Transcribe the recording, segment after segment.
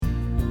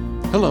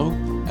Hello,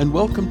 and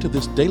welcome to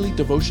this daily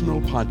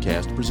devotional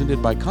podcast presented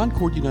by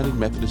Concord United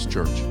Methodist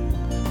Church.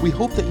 We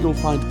hope that you'll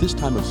find this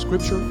time of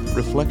scripture,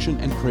 reflection,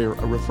 and prayer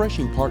a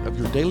refreshing part of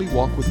your daily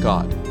walk with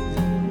God.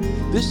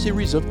 This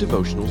series of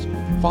devotionals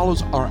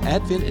follows our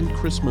Advent and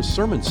Christmas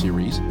sermon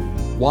series,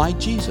 Why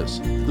Jesus?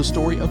 The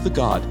Story of the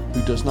God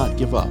Who Does Not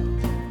Give Up.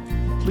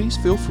 Please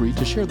feel free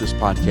to share this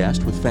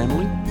podcast with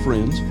family,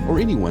 friends, or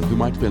anyone who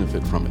might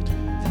benefit from it.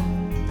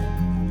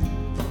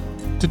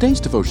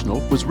 Today's devotional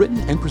was written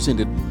and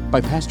presented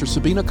by Pastor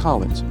Sabina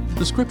Collins.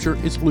 The scripture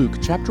is Luke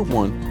chapter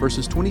 1,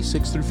 verses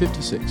 26 through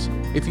 56.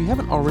 If you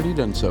haven't already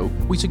done so,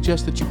 we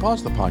suggest that you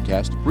pause the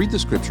podcast, read the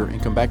scripture,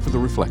 and come back for the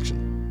reflection.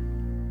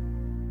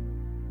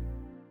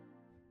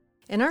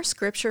 In our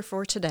scripture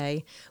for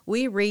today,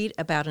 we read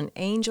about an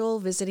angel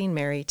visiting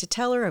Mary to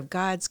tell her of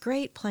God's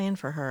great plan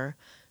for her.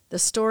 The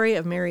story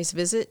of Mary's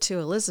visit to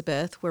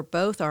Elizabeth, where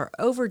both are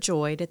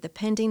overjoyed at the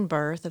pending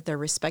birth of their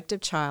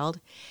respective child,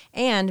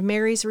 and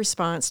Mary's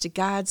response to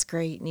God's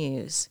great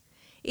news.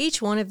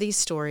 Each one of these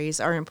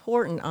stories are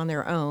important on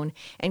their own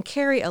and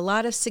carry a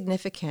lot of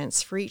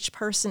significance for each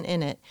person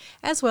in it,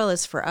 as well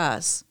as for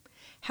us.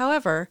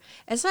 However,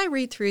 as I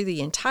read through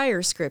the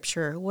entire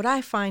scripture, what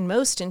I find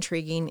most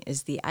intriguing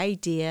is the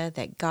idea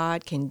that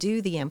God can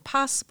do the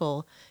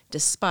impossible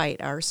despite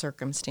our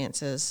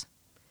circumstances.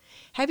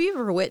 Have you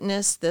ever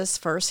witnessed this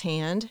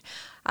firsthand?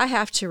 I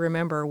have to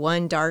remember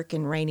one dark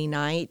and rainy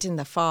night in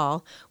the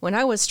fall when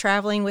I was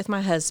traveling with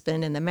my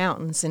husband in the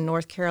mountains in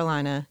North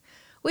Carolina.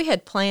 We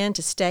had planned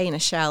to stay in a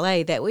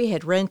chalet that we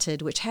had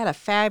rented, which had a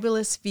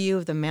fabulous view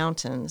of the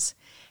mountains.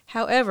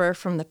 However,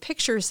 from the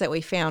pictures that we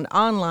found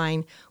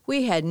online,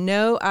 we had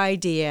no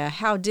idea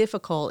how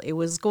difficult it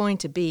was going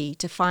to be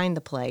to find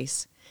the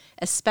place,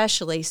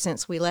 especially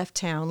since we left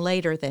town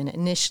later than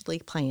initially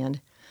planned,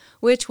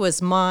 which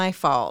was my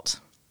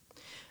fault.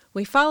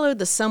 We followed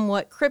the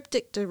somewhat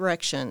cryptic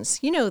directions.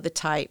 You know the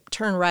type.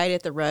 Turn right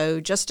at the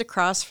road just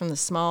across from the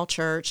small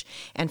church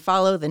and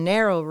follow the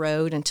narrow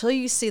road until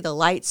you see the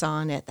lights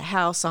on at the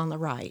house on the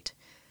right.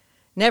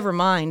 Never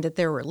mind that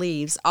there were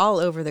leaves all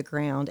over the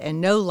ground and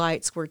no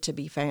lights were to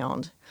be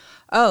found.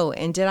 Oh,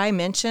 and did I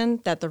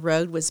mention that the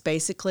road was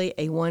basically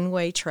a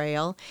one-way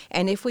trail,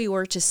 and if we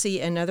were to see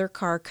another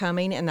car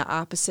coming in the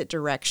opposite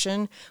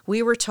direction,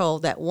 we were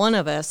told that one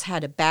of us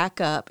had to back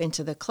up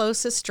into the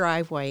closest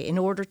driveway in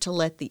order to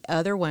let the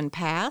other one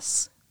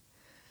pass?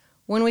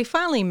 When we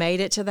finally made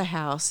it to the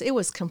house, it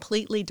was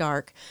completely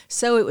dark,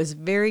 so it was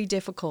very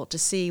difficult to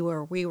see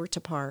where we were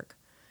to park.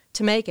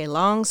 To make a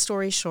long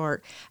story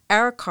short,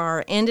 our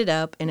car ended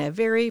up in a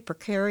very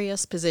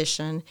precarious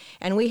position,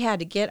 and we had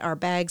to get our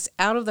bags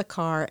out of the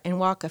car and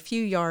walk a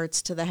few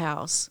yards to the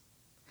house.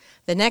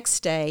 The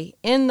next day,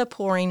 in the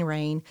pouring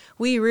rain,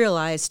 we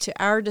realized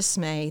to our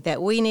dismay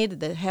that we needed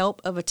the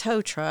help of a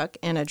tow truck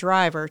and a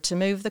driver to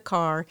move the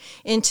car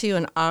into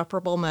an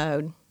operable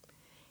mode.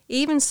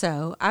 Even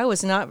so, I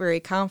was not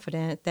very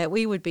confident that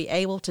we would be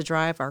able to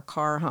drive our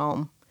car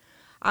home.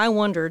 I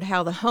wondered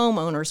how the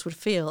homeowners would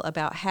feel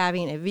about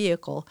having a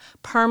vehicle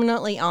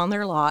permanently on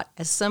their lot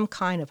as some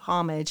kind of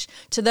homage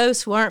to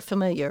those who aren't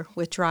familiar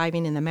with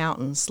driving in the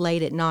mountains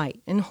late at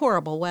night in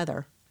horrible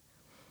weather.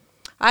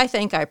 I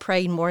think I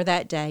prayed more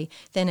that day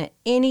than at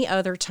any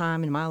other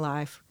time in my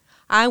life.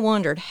 I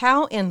wondered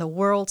how in the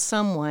world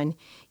someone,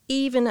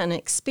 even an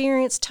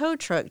experienced tow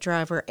truck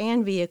driver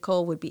and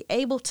vehicle, would be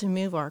able to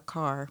move our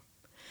car.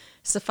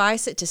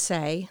 Suffice it to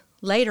say,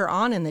 later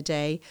on in the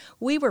day,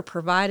 we were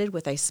provided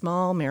with a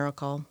small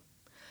miracle.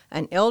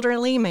 An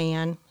elderly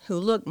man, who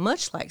looked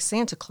much like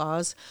Santa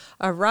Claus,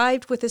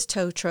 arrived with his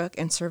tow truck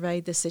and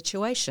surveyed the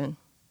situation.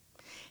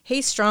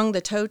 He strung the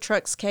tow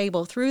truck's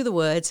cable through the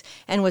woods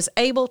and was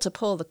able to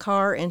pull the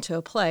car into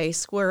a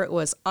place where it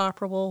was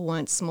operable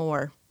once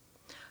more.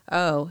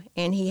 Oh,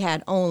 and he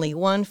had only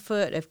 1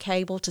 foot of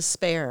cable to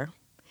spare.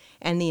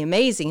 And the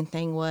amazing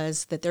thing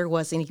was that there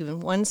wasn't even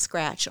one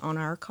scratch on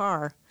our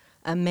car.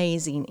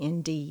 Amazing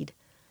indeed.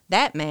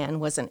 That man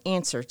was an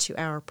answer to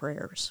our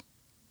prayers.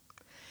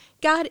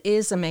 God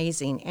is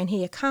amazing, and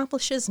He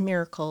accomplishes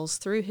miracles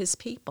through His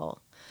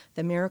people.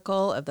 The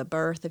miracle of the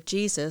birth of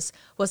Jesus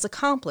was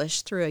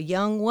accomplished through a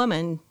young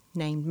woman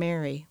named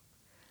Mary.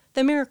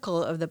 The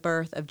miracle of the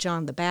birth of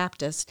John the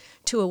Baptist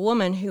to a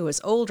woman who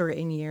was older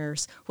in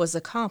years was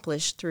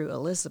accomplished through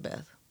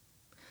Elizabeth.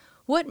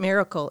 What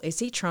miracle is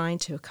He trying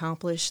to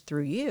accomplish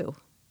through you?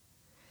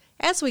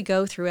 As we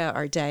go throughout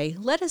our day,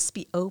 let us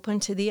be open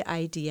to the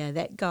idea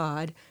that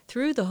God,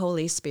 through the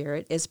Holy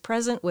Spirit, is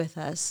present with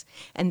us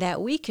and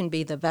that we can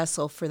be the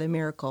vessel for the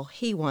miracle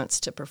He wants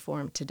to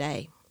perform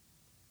today.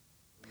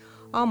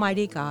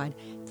 Almighty God,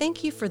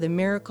 thank You for the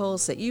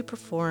miracles that You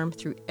perform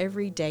through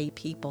everyday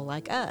people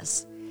like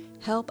us.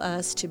 Help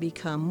us to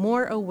become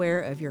more aware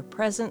of Your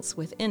presence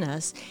within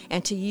us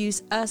and to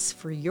use us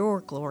for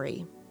Your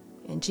glory.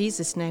 In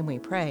Jesus' name we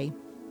pray.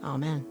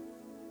 Amen.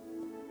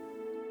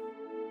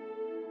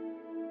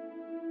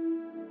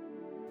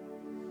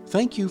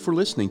 Thank you for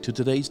listening to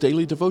today's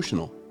daily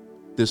devotional.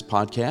 This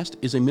podcast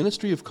is a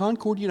ministry of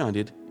Concord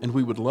United, and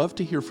we would love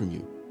to hear from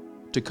you.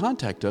 To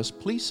contact us,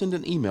 please send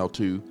an email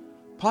to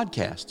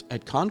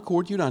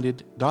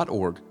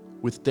podcasts@concordunited.org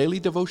with Daily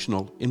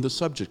Devotional in the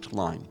subject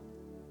line.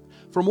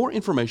 For more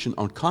information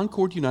on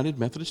Concord United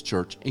Methodist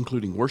Church,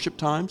 including worship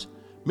times,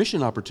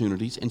 mission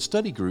opportunities, and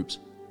study groups,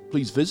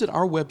 please visit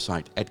our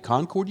website at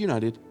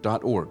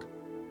concordunited.org.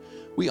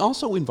 We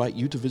also invite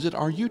you to visit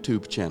our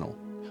YouTube channel,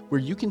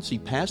 where you can see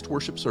past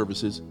worship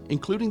services,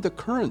 including the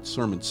current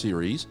sermon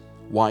series,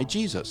 Why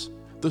Jesus?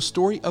 The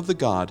Story of the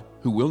God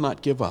Who Will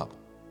Not Give Up.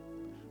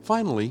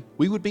 Finally,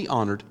 we would be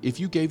honored if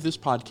you gave this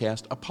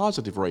podcast a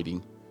positive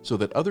rating so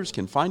that others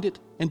can find it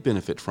and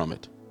benefit from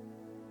it.